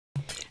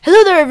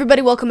Hello there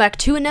everybody, welcome back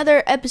to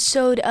another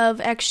episode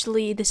of,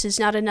 actually this is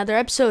not another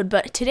episode,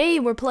 but today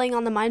we're playing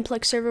on the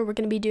Mineplex server. We're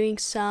going to be doing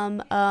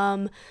some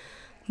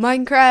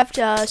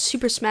Minecraft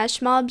Super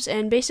Smash Mobs,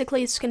 and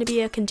basically it's going to be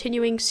a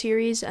continuing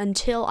series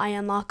until I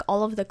unlock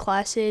all of the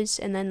classes,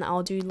 and then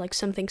I'll do like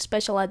something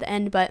special at the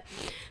end. But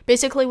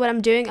basically what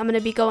I'm doing, I'm going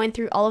to be going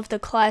through all of the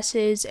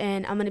classes,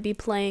 and I'm going to be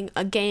playing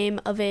a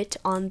game of it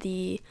on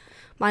the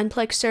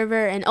Mineplex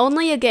server, and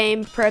only a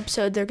game per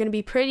episode. They're going to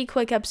be pretty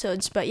quick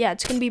episodes, but yeah,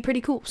 it's going to be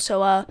pretty cool. So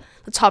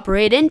let's hop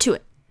right into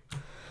it.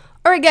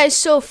 Alright guys,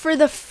 so for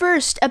the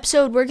first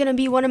episode, we're going to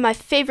be one of my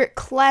favorite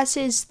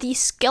classes, the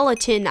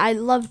Skeleton. I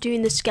love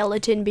doing the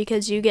Skeleton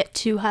because you get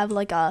to have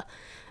like a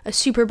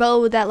super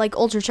bow that like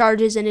ultra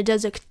charges, and it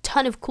does a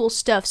ton of cool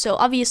stuff. So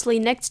obviously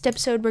next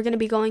episode we're going to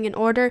be going in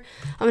order.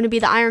 I'm going to be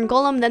the Iron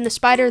Golem, then the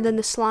Spider, then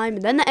the Slime,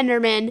 then the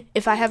Enderman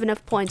if I have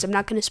enough points. I'm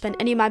not going to spend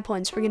any of my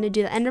points. We're going to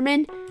do the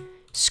Enderman,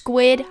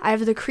 Squid, I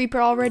have the Creeper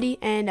already,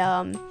 and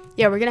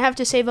yeah, we're gonna have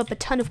to save up a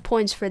ton of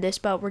points for this,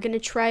 but we're gonna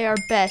try our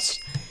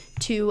best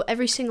to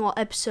every single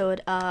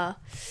episode.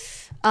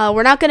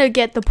 We're not gonna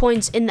get the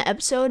points in the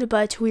episode,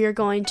 but we are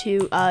going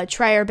to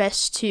try our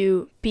best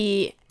to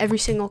be every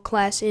single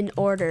class in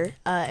order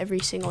every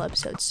single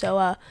episode.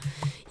 So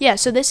yeah,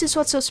 so this is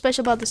what's so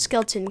special about the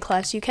Skeleton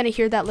class. You kind of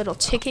hear that little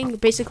ticking.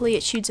 Basically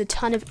it shoots a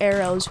ton of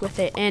arrows with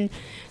it. And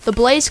the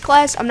Blaze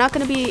class,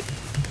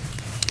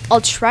 I'll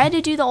try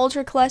to do the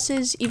Ultra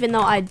classes, even though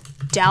I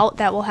doubt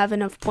that we'll have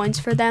enough points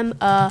for them.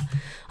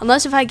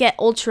 Unless if I get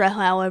Ultra,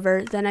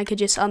 however, then I could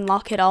just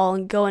unlock it all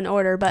and go in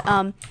order. But,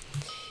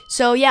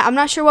 so yeah, I'm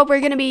not sure what we're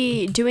going to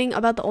be doing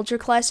about the Ultra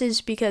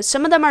classes, because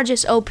some of them are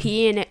just OP,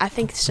 and I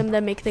think some of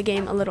them make the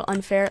game a little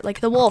unfair. Like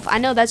the Wolf, I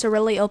know that's a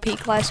really OP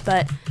class,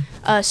 but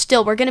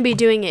still, we're going to be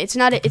doing it. It's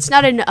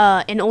not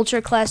an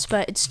Ultra class,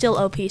 but it's still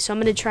OP, so I'm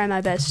going to try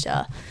my best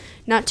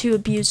not to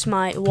abuse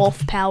my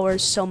wolf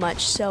powers so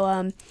much.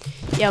 So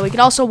yeah, we could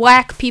also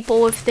whack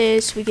people with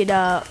this. We could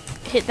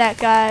hit that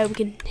guy. We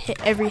can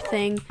hit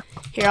everything.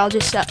 Here, I'll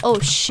just oh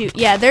shoot,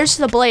 yeah, there's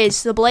the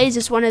Blaze. The Blaze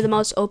is one of the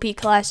most OP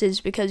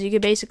classes, because you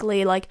could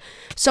basically, like,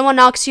 someone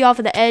knocks you off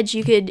of the edge,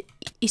 you could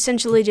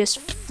essentially just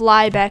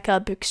fly back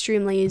up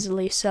extremely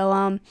easily.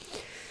 So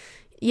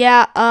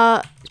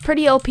yeah, it's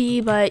pretty OP,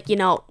 but you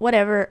know,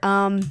 whatever.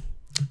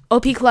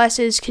 OP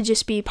classes could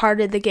just be part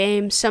of the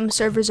game. Some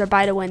servers are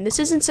buy to win. This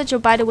isn't such a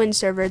buy to win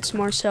server. It's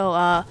more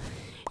so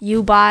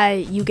you buy,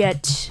 you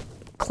get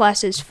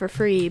classes for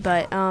free.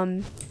 But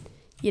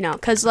you know,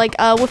 cause like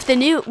with the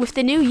new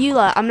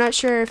EULA, I'm not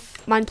sure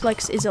if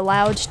Mineplex is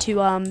allowed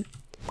to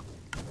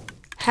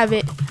have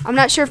it. I'm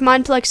not sure if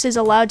Mineplex is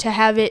allowed to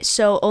have it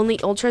so only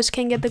ultras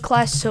can get the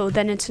class. So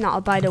then it's not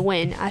a buy to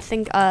win. I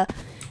think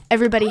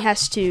everybody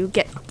has to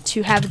get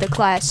to have the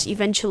class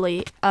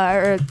eventually,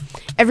 or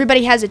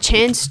everybody has a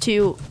chance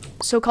to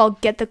so-called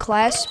get the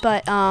class,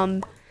 but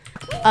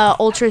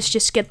ultras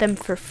just get them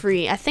for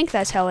free. I think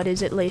that's how it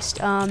is, at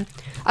least.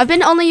 I've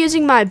been only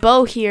using my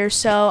bow here,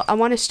 so I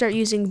want to start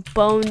using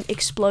Bone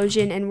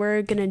Explosion, and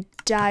we're gonna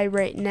die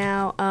right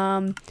now.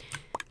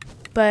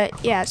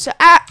 But yeah, so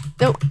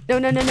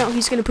no,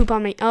 he's gonna poop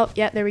on me. Oh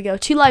yeah, there we go.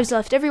 2 lives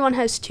left. Everyone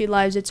has 2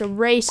 lives. It's a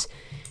race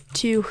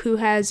to who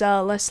has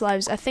less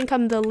lives. I think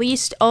I'm the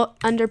least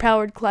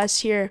underpowered class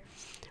here.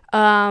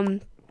 The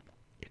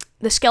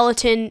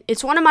Skeleton,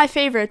 it's one of my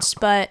favorites,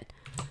 but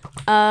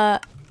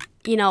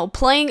you know,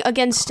 playing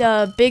against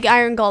a big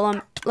Iron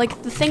Golem,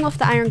 like the thing with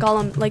the Iron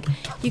Golem, like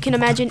you can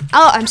imagine.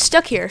 Oh, I'm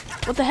stuck here.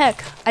 What the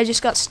heck? I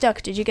just got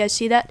stuck. Did you guys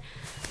see that?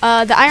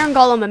 The Iron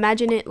Golem,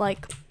 imagine it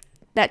like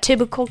that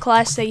typical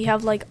class that you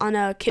have like on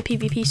a kit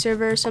PvP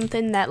server or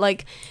something, that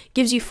like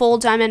gives you full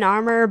diamond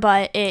armor,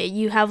 but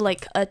you have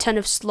like a ton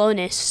of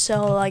slowness.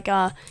 So like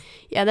yeah,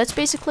 that's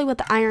basically what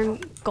the Iron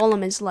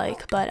Golem is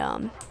like. But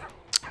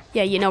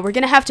yeah, you know, we're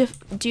gonna have to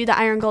do the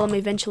Iron Golem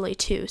eventually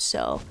too.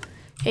 So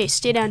hey,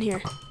 stay down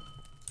here.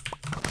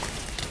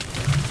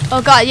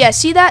 Oh god, yeah,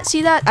 see that?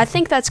 I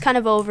think that's kind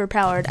of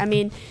overpowered. I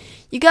mean,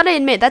 you gotta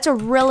admit, that's a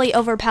really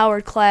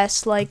overpowered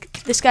class.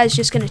 Like, this guy's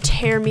just gonna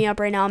tear me up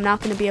right now. I'm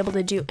not gonna be able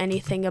to do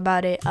anything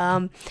about it.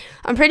 I'm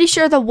pretty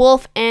sure the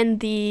Wolf and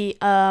the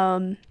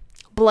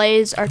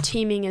Blaze are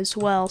teaming as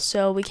well,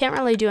 so we can't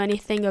really do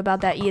anything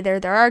about that either.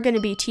 There are gonna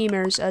be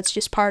teamers. It's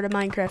just part of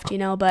Minecraft, you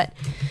know, but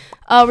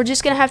we're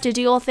just gonna have to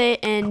deal with it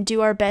and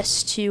do our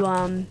best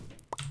to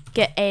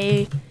get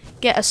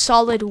a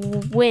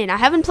solid win. I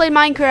haven't played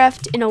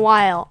Minecraft in a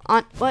while.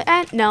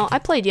 No, I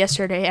played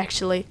yesterday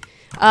actually.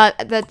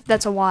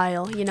 That's a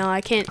while. You know,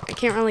 I can't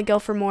really go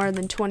for more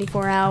than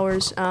 24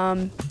 hours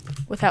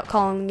without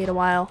calling it a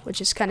while, which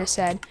is kind of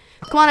sad.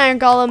 Come on, Iron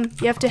Golem,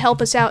 you have to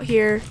help us out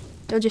here.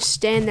 Don't just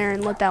stand there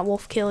and let that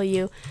wolf kill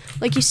you.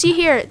 Like you see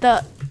here,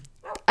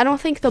 I don't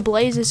think the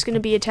Blaze is going to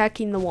be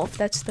attacking the wolf.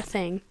 That's the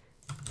thing.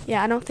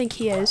 Yeah, I don't think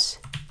he is.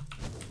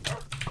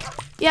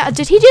 Yeah,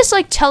 did he just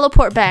like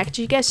teleport back? Did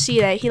you guys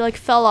see that? He like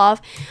fell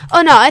off.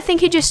 Oh no, I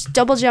think he just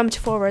double jumped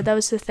forward. That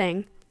was the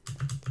thing.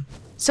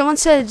 Someone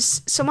said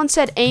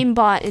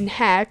aimbot and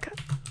hack.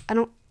 I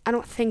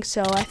don't think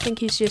so. I think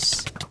he's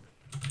just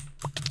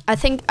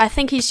I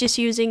think he's just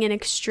using an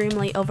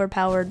extremely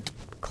overpowered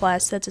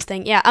class. That's a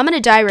thing. Yeah, I'm gonna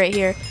die right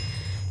here.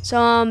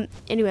 So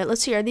anyway,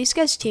 let's see. Are these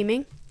guys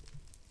teaming?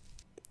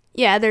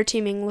 Yeah, they're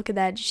teaming. Look at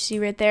that. Did you see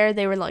right there?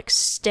 They were like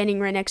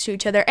standing right next to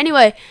each other.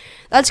 Anyway,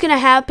 that's gonna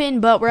happen,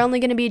 but we're only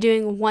gonna be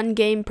doing 1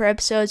 game per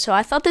episode. So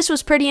I thought this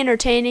was pretty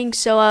entertaining.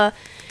 So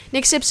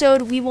next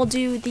episode we will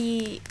do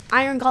the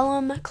Iron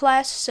Golem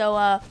class.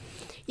 So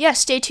yeah,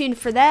 stay tuned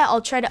for that.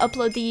 I'll try to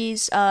upload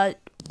these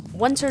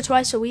once or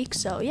twice a week.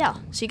 So yeah,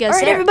 see you guys.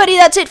 Alright, everybody,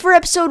 that's it for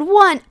episode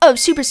 1 of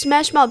Super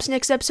Smash Mobs.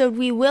 Next episode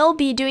we will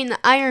be doing the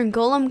Iron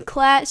Golem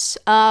class.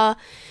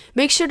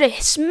 Make sure to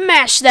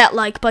smash that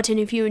like button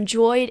if you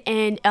enjoyed,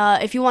 and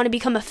if you want to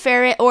become a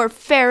ferret or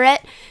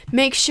ferret,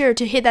 make sure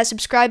to hit that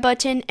subscribe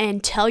button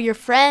and tell your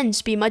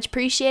friends. Be much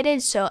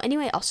appreciated. So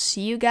anyway, I'll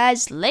see you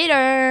guys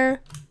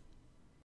later.